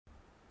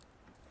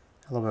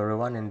Hello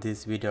everyone, in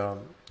this video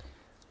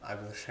I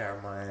will share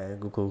my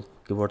Google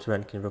Keyword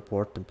Ranking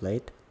Report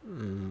template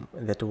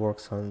that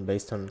works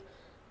based on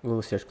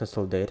Google Search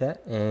Console data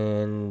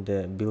and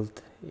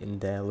built in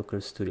the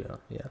Looker Studio.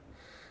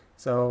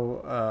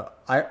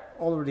 I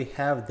already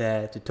have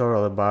the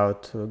tutorial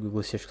about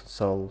Google Search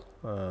Console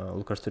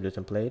Looker Studio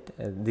template.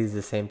 This is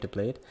the same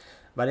template,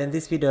 but in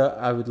this video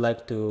I would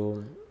like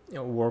to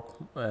work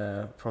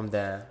from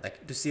the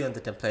to see on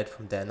the template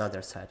from the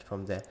another side,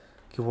 from the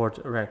keyword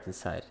ranking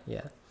side.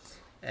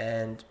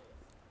 And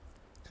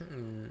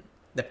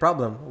the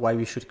problem why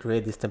we should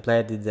create this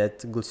template is that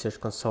Google Search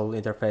Console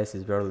interface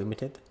is very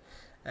limited.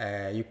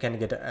 You can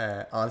get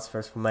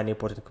answers for many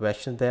important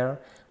questions there,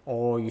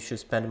 or you should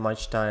spend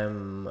much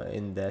time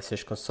in the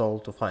Search Console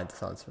to find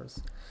these answers.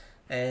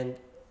 And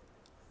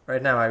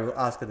right now I will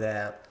ask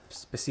the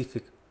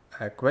specific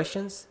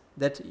questions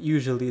that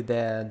usually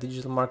the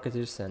digital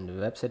marketers and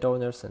website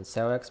owners and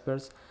SEO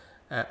experts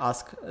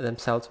ask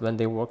themselves when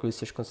they work with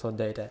Search Console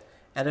data.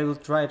 And I will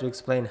try to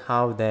explain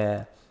how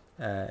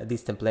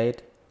this template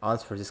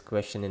answers this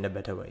question in a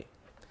better way.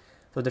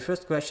 So the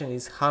first question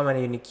is, how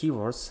many unique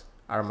keywords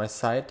are my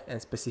site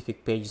and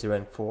specific pages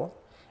rank for,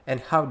 and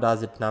how does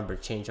that number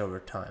change over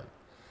time?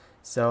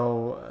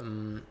 So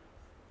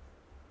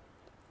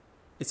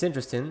it's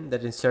interesting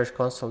that in Search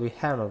Console we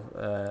have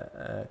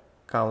a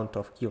count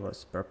of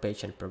keywords per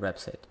page and per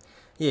website.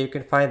 Yeah, you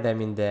can find them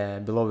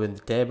below in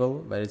the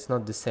table, but it's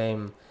not the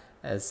same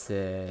as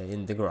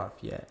in the graph.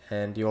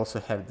 And you also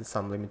have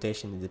some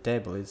limitation in the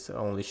table. It's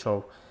only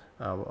show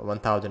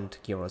 1000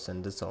 keywords,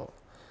 and that's all.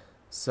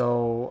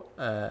 So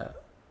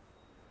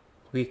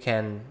we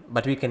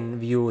can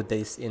view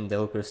this in the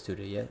Looker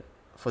Studio.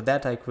 For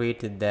that I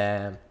created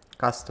the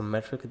custom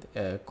metric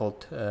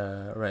called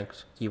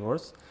ranked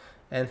keywords,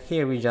 and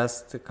here we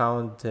just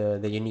count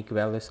the unique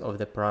values of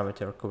the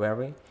parameter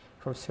query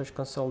from Search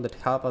Console that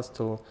help us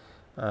to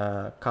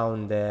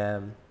count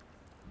the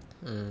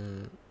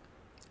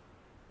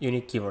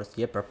unique keywords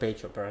per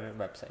page or per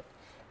website.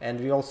 And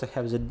we also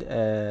have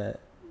the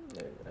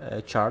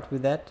chart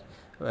with that,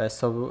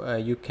 so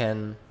you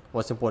can,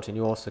 what's important,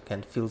 you also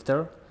can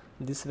filter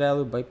this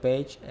value by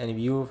page and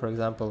view, for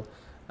example,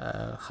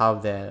 how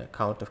the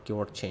count of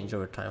keyword change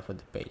over time for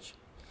the page.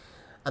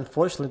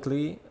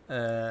 Unfortunately,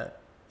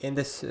 in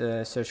this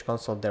Search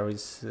Console there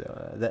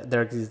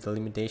exists the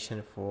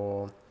limitation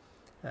for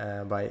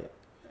by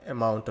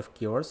amount of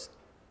keywords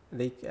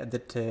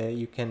that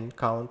you can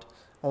count.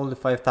 Only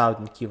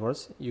 5000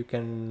 keywords you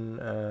can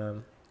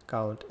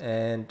count,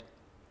 and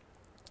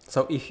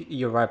so if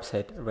your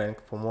website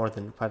ranks for more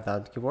than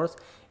 5000 keywords,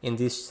 in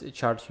this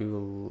chart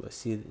you will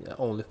see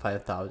only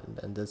 5000,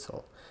 and that's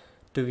all.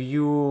 To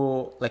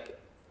view,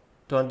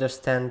 to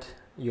understand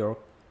your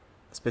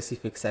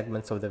specific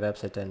segments of the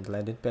website and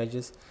landing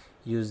pages,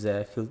 use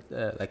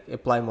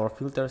apply more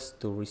filters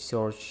to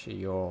research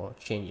your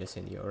changes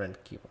in your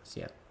ranked keywords.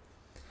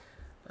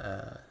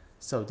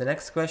 So the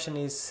next question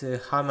is,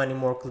 how many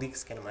more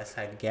clicks can my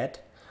site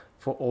get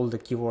for all the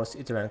keywords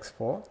it ranks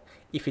for,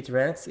 if it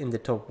ranks in the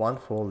top 1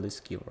 for all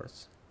these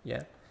keywords?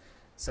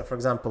 So for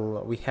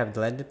example, we have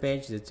the landing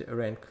page that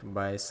rank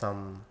by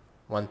some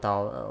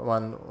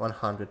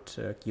 100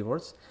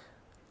 keywords.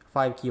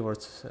 5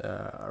 keywords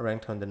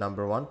ranked on the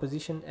number 1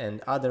 position,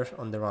 and others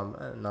on the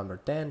number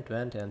 10,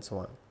 20, and so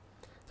on.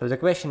 So the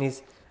question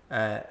is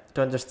to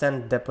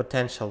understand the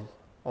potential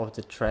of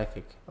the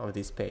traffic of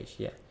this page.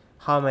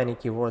 How many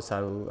keywords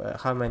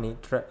how many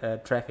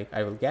traffic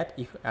I will get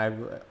if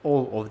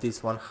all of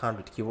these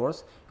 100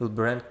 keywords will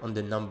be ranked on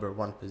the number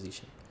 1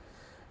 position.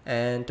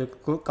 And to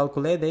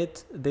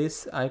calculate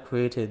this, I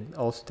created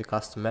also the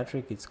custom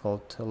metric. It's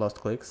called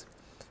lost clicks.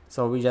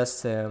 So we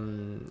just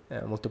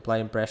multiply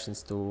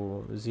impressions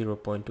to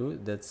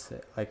 0.2. That's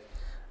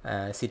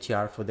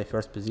CTR for the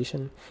first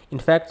position. In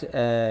fact,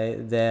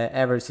 the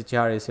average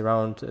CTR is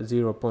around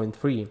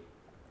 0.3,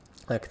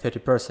 like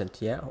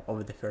 30%,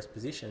 of the first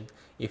position,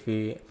 if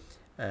we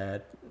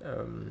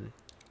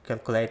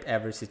calculate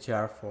average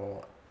CTR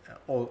for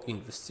all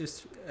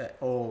industries,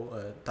 all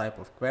type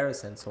of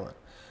queries and so on.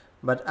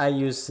 But I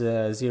use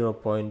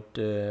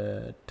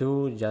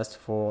 0.2 just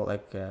for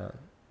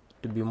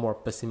to be more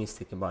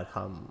pessimistic about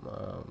how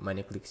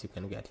many clicks you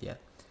can get.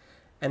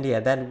 And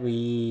then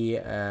we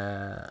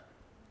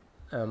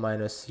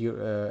minus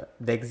the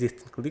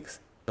existing clicks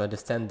to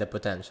understand the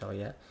potential.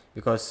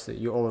 Because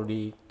you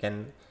already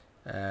can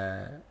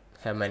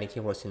have many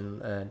keywords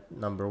in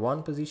number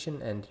 1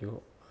 position, and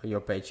your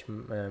page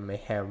may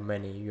have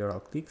many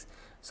URL clicks,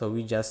 so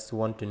we just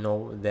want to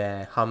know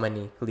how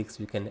many clicks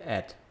we can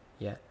add.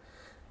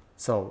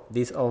 So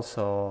this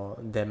also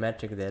the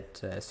metric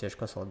that Search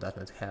Console does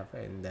not have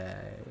in the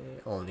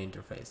own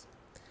interface.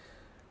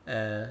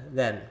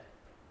 Then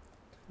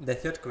the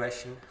third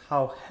question,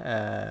 how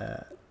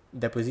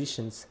the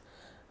positions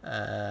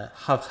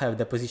how have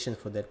the position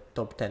for the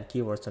top 10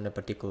 keywords on a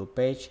particular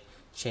page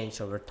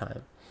changed over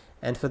time?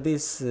 And for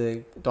this,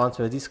 to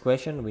answer this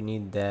question, we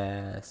need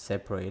the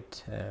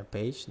separate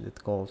page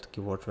that's called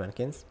keyword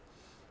rankings.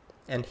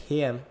 And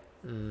here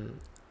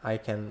I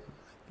can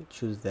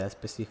choose the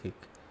specific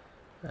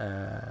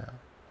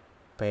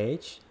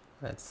page.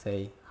 Let's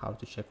say how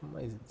to check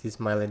this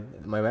my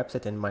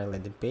website and my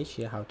landing page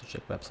here, how to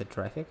check website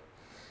traffic.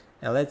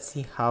 And let's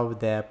see how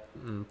the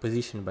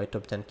position by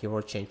top 10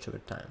 keyword changed over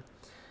time.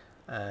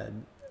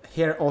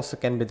 Here also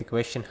can be the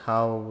question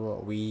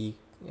how we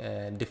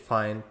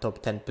define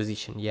top 10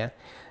 position. Yeah,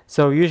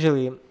 so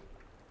usually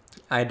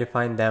I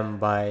define them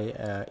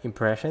by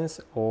impressions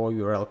or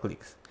URL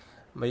clicks,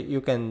 but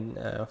you can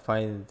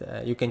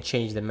you can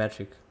change the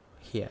metric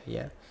here.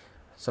 Yeah,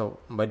 so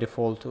by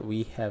default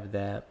we have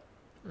the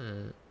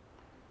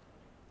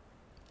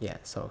yeah,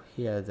 so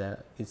here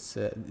it's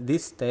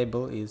this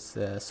table is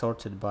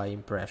sorted by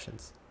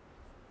impressions.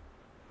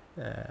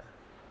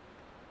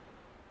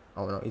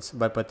 Oh no, it's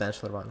by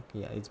potential rank.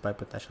 Yeah, it's by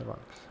potential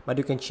rank, but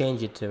you can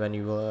change it when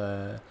you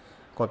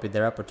copy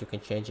the report. You can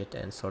change it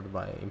and sort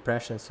by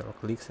impressions or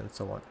clicks and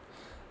so on.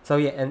 So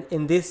yeah, and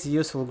in this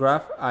useful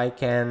graph I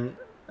can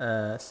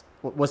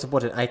what's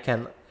important, I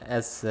can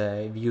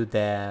view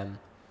the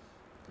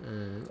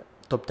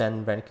top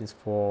 10 rankings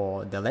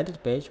for the landing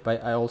page,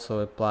 but I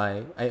also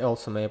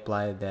may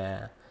apply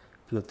the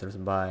filters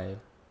by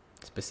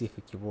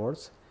specific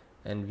keywords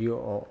and view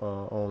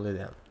only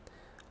them.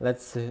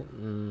 Let's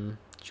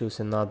choose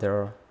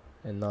another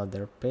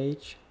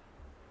page,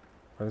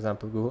 for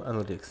example Google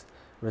Analytics.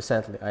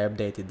 Recently I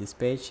updated this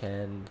page,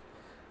 and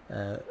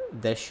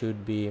there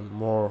should be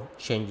more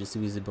changes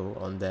visible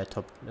on the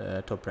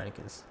top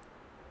rankings.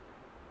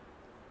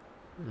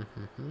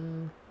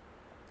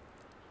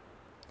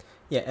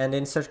 Yeah, and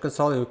in Search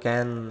Console you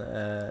can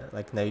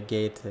like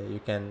navigate, you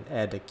can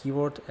add a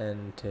keyword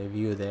and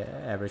view the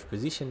average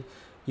position.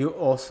 You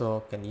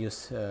also can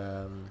use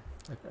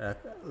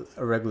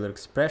regular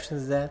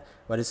expressions there,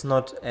 but it's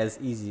not as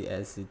easy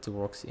as it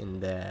works in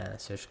the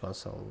Search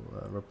Console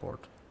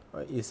report,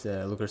 is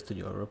the Looker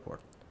Studio report.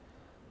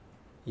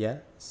 Yeah,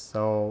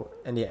 so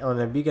and yeah, on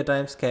a bigger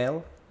time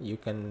scale you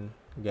can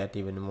get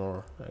even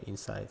more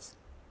insights.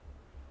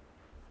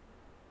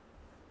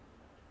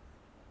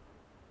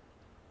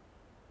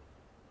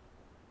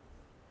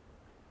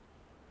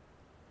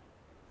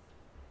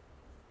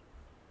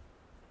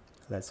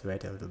 Let's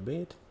wait a little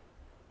bit.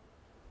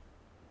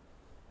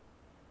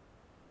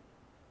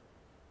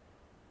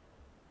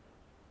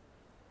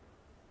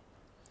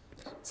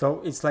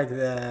 So it's like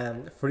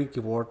the free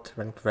keyword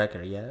rank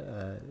tracker. Yeah,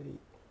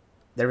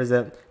 there is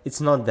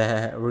it's not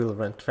the real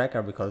rank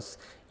tracker because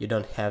you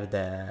don't have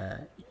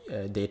the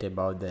data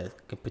about the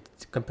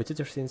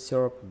competitors in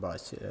SERP,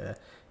 about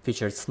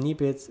featured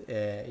snippets.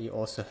 You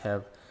also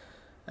have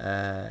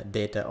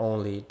data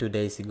only 2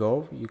 days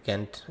ago. You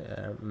can't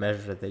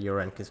measure your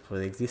rankings for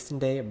the existing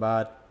day,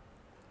 but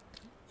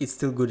it's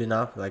still good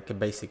enough, like a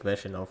basic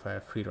version of a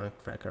free rank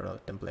tracker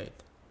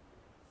template.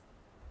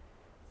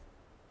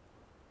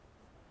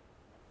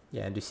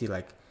 Yeah, and you see,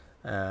 like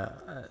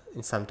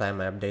in some time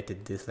I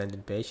updated this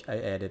landing page, I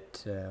added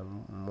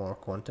more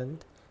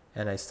content,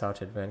 and I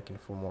started ranking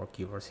for more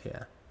keywords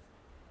here.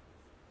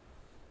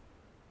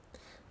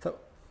 So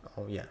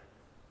oh yeah,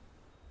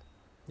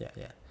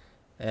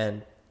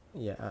 and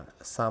yeah,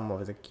 some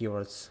of the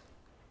keywords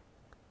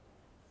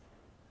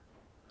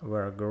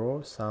were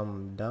grow,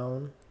 some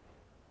down.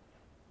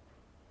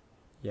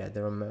 Yeah,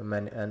 there are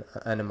many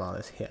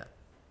anomalies here.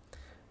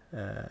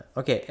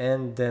 Okay,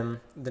 and the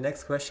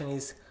next question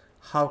is,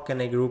 how can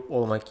I group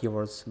all my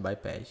keywords by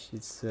page?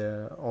 It's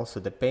also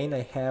the pain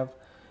I have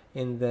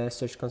in the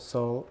Search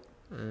Console,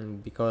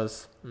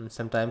 because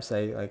sometimes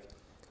I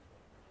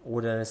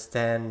would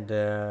understand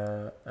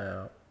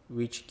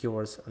which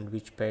keywords on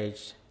which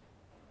page,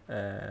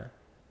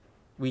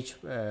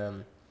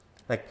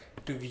 like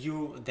to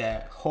view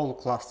the whole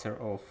cluster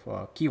of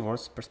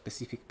keywords per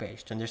specific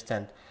page, to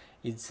understand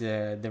it's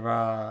there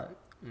are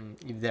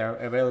if they are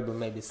available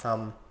maybe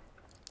some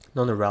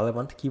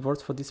non-relevant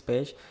keywords for this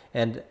page,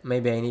 and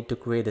maybe I need to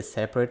create a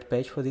separate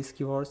page for these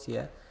keywords.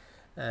 Yeah,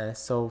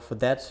 so for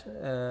that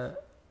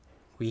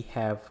we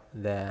have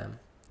the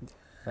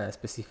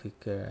specific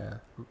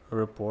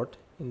report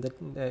in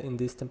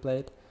this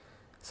template.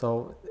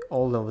 So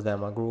all of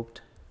them are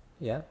grouped.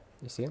 Yeah,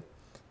 you see,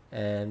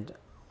 and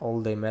all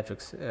the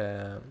metrics,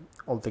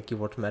 all the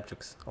keyword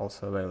metrics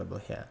also available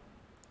here.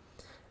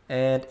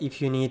 And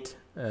if you need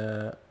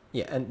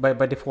yeah, and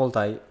by default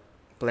I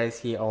place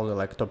here only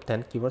like top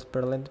 10 keywords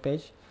per landing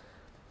page,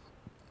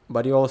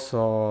 but you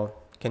also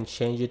can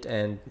change it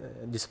and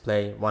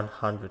display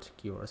 100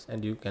 keywords,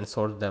 and you can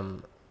sort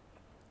them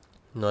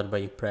not by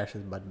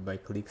impressions but by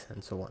clicks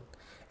and so on.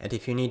 And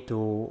if you need to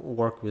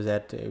work with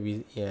that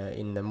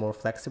in a more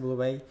flexible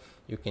way,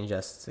 you can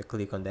just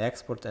click on the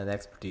export and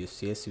export to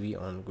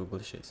CSV on Google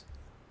Sheets.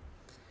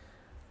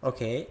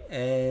 Okay,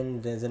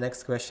 and the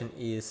next question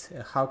is,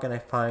 how can I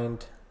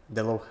find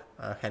the low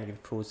hanging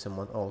fruits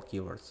among all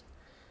keywords?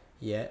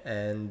 Yeah,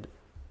 and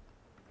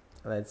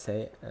let's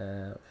say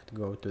let's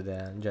go to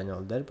the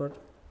general dashboard.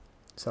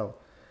 So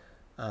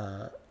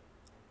the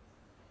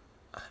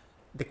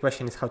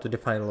question is how to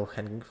define low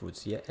hanging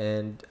fruits. Yeah,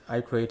 and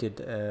I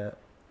created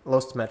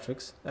lost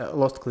metrics,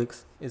 lost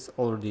clicks is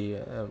already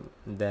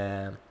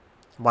the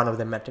one of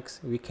the metrics.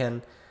 We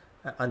can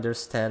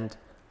understand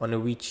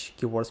on which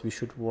keywords we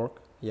should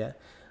work, yeah.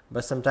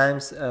 But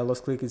sometimes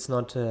lost click is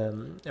not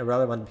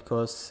relevant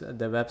because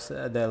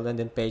the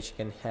landing page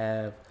can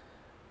have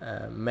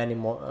many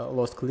more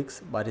lost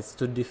clicks, but it's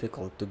too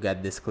difficult to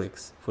get these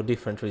clicks for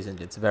different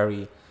reasons. It's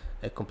very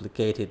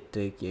complicated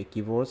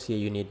keywords. Here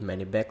you need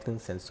many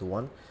backlinks and so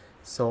on.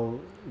 So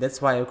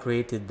that's why I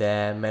created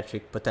the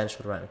metric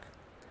potential rank.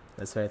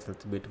 Let's wait a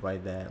little bit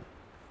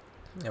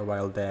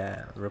while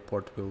the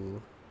report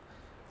will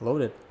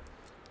load it.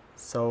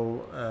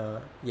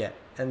 So yeah,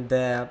 and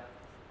the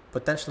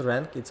potential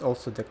rank, it's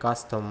also the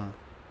custom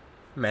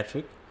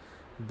metric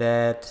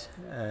that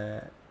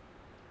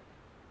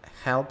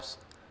helps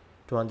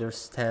to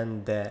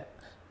understand the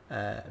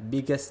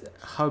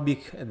how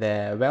big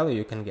the value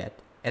you can get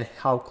and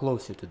how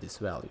close you to this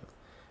value.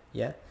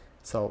 Yeah,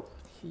 so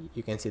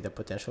you can see the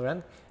potential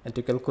rank, and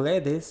to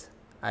calculate this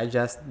I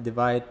just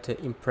divide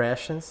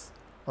impressions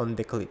on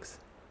the clicks.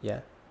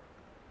 Yeah,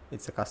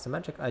 it's a custom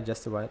metric. I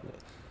just divide.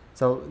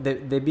 So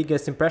the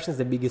biggest impressions,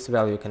 the biggest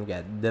value you can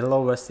get. The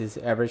lowest is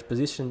average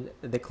position,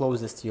 the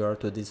closest you are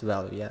to this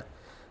value. Yeah,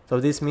 so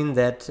this means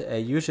that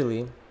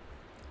usually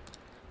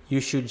you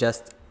should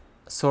just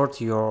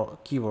sort your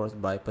keywords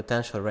by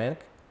potential rank.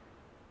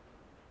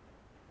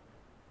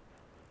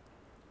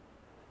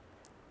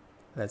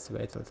 Let's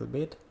wait a little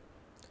bit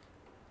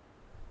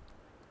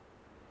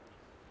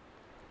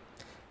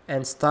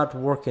and start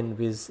working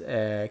with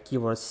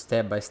keywords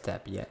step by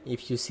step. Yeah,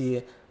 if you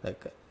see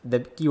like the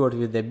keyword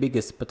with the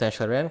biggest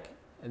potential rank,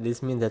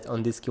 this means that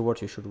on this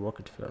keyword you should work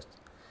it first.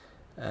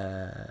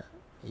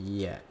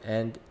 Yeah,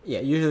 and yeah,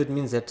 usually it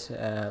means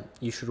that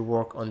you should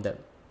work on the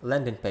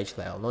landing page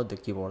level, not the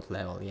keyword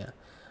level. Yeah,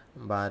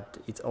 but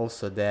it's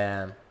also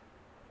the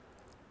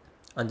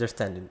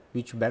understanding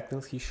which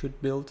backlinks you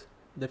should build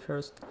the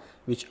first,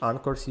 which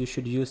anchors you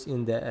should use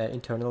in the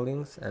internal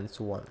links, and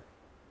so on.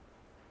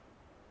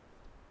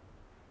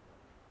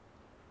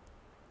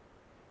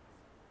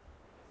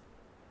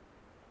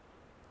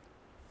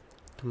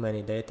 Too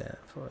many data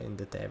in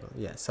the table.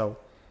 Yeah, so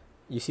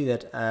you see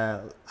that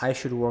I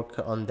should work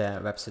on the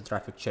website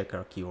traffic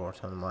checker keyword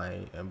on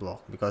my blog,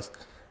 because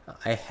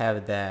I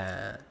have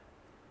the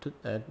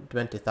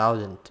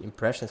 20,000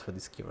 impressions for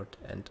this keyword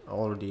and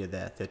already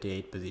the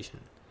 38 position.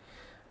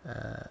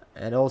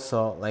 And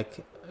also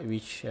like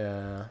which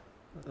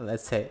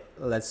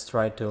let's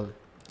try to,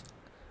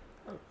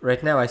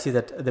 right now I see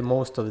that the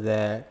most of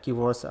the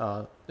keywords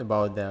are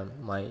about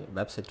my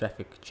website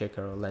traffic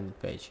checker landing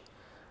page,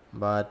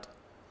 but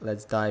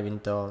let's dive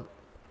into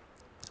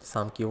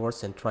some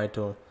keywords and try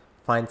to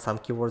find some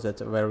keywords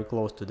that are very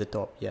close to the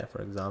top. Yeah,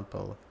 for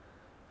example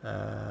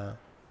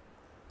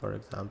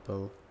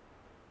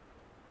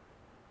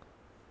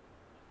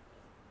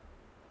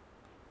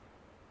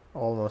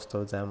almost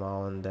all of them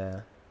are on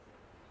the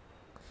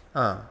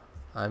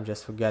I'm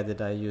just forget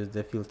that I used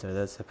the filter.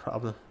 That's a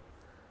problem.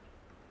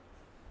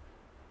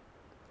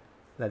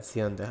 Let's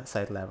see on the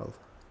site level.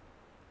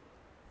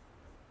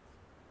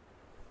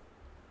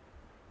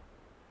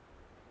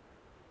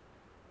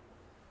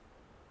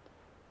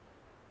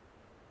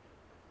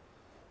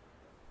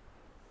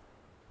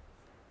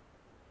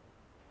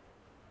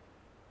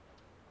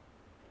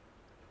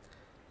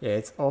 Yeah,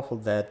 it's awful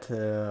that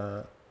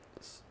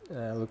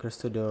Looker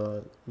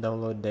Studio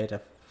download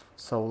data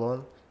so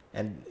long,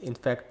 and in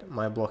fact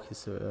my blog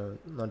is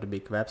not a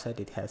big website.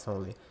 It has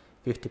only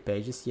 50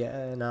 pages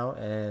now,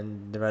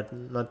 and there are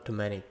not too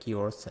many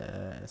keywords,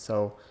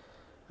 so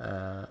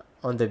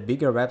on the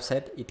bigger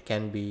website it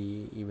can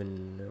be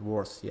even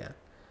worse. Yeah,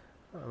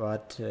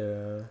 but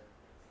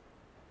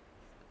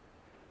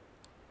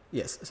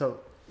yes,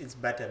 so it's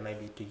better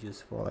maybe to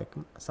use for like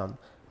some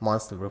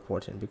monthly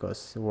reporting,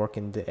 because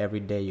working every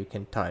day you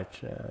can tired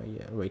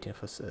waiting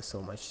for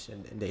so much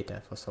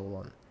data for so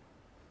long.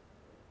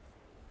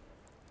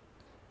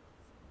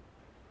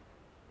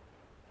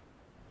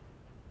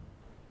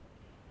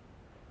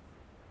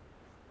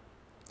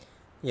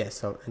 Yeah,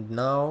 so and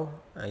now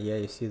yeah,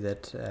 you see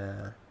that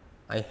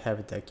I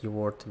have the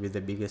keyword with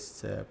the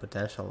biggest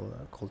potential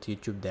called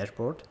YouTube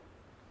dashboard.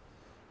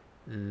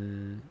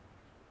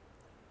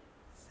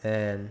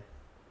 Then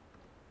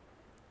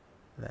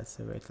let's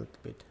wait a little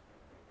bit.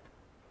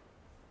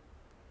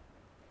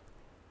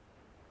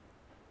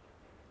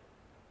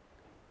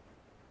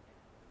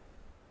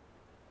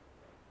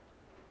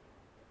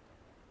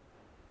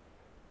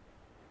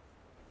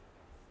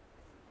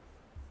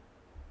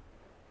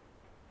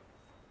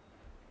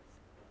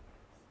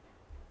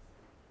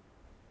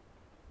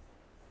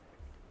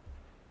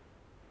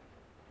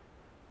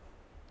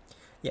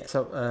 Yeah,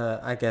 so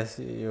I guess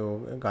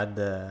you got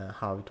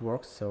how it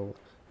works. So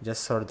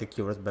just sort the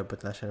keywords by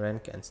potential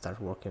rank and start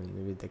working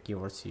with the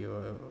keywords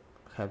you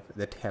have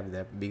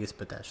the biggest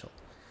potential.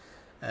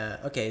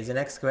 Okay, the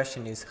next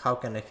question is, how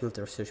can I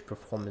filter search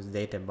performance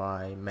data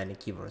by many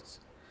keywords?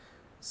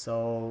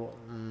 So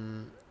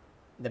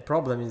the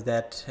problem is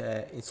that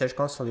in Search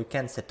Console you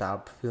can set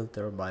up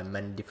filter by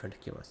many different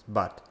keywords,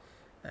 but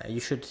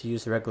you should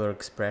use regular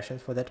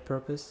expressions for that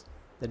purpose.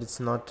 That it's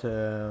not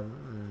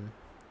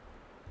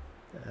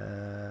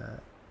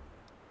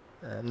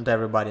not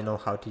everybody know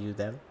how to use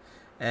them,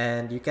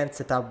 and you can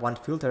set up one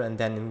filter and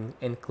then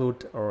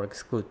include or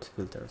exclude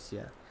filters.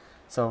 Yeah,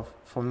 so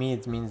for me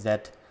it means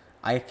that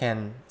I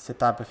can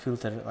set up a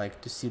filter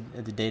like to see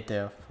the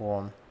data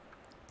for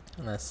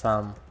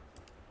some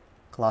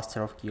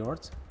cluster of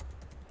keywords.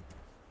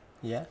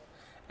 Yeah,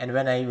 and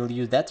when I will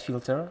use that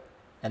filter,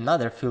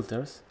 another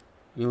filters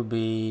will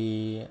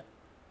be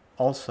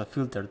also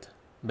filtered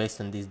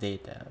based on this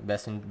data,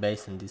 based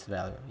on this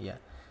value. Yeah,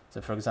 so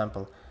for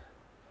example,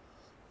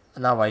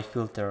 now I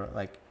filter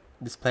like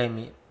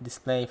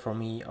display for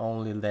me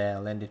only the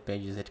landing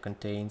pages that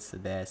contains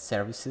the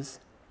services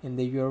in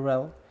the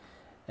URL,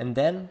 and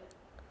then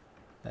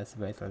let's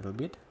wait a little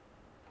bit.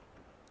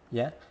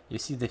 Yeah, you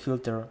see the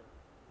filter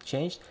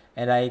changed,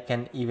 and I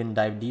can even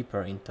dive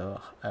deeper into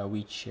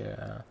which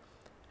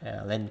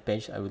landing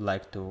page I would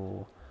like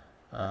to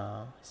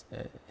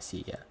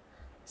see. Yeah,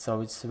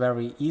 so it's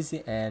very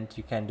easy, and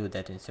you can do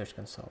that in Search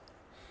Console.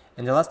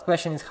 And the last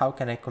question is, how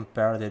can I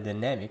compare the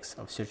dynamics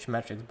of search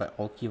metrics by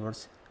all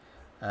keywords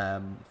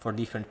for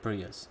different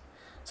periods?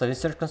 So in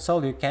Search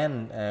Console you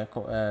can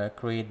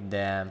create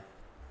a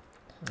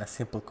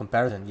simple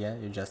comparison. Yeah,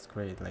 you just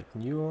create like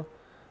new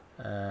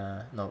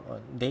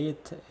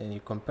date, and you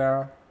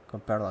compare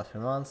last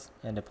 3 months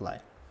and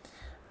apply.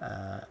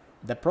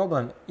 The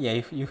problem, yeah,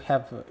 if you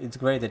have, it's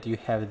great that you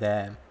have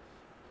the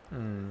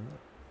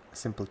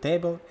simple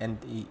table, and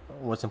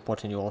what's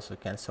important, you also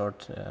can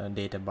sort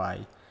data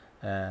by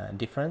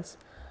difference,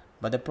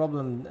 but the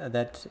problem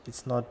that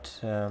it's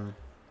not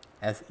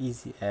as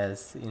easy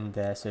as in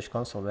the Search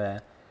Console,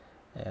 where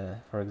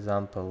for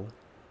example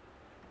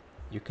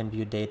you can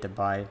view data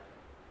by,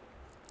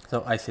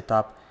 so I set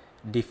up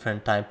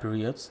different time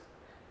periods,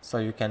 so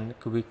you can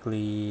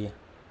quickly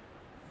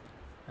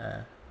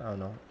oh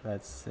no,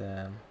 let's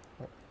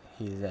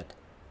here's that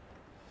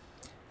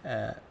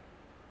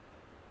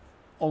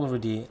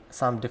already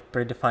some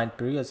predefined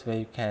periods where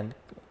you can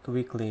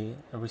quickly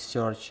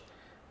research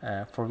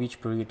for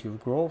which period you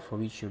grow, for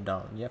which you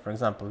down. Yeah, for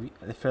example,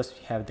 first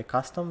we have the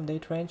custom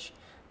date range,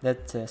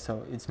 that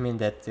so it means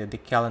that the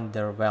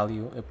calendar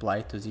value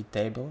applied to the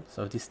table,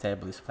 so this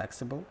table is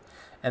flexible,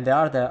 and the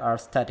other are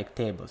static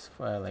tables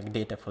for, like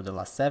data for the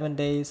last 7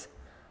 days,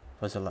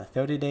 for the last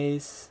 30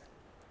 days,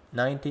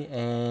 90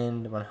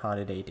 and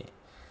 180.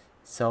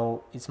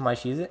 So it's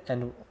much easier,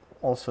 and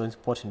also it's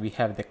important we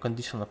have the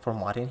conditional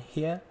formatting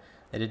here,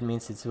 that it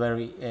means it's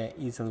very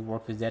easily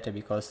work with data,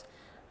 because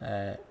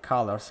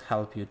colors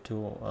help you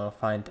to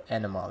find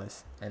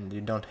anomalies, and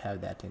you don't have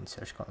that in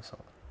Search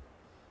Console.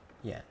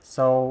 Yeah,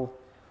 so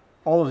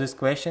all of these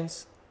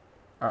questions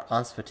are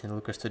answered in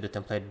Looker Studio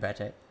template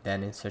better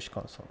than in Search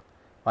Console,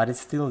 but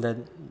it's still that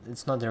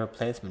it's not a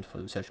replacement for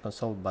the Search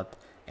Console, but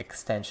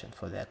extension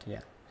for that.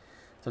 Yeah.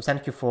 So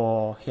thank you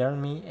for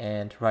hearing me,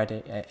 and write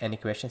any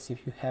questions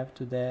if you have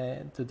to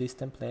this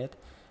template.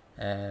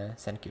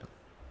 Thank you.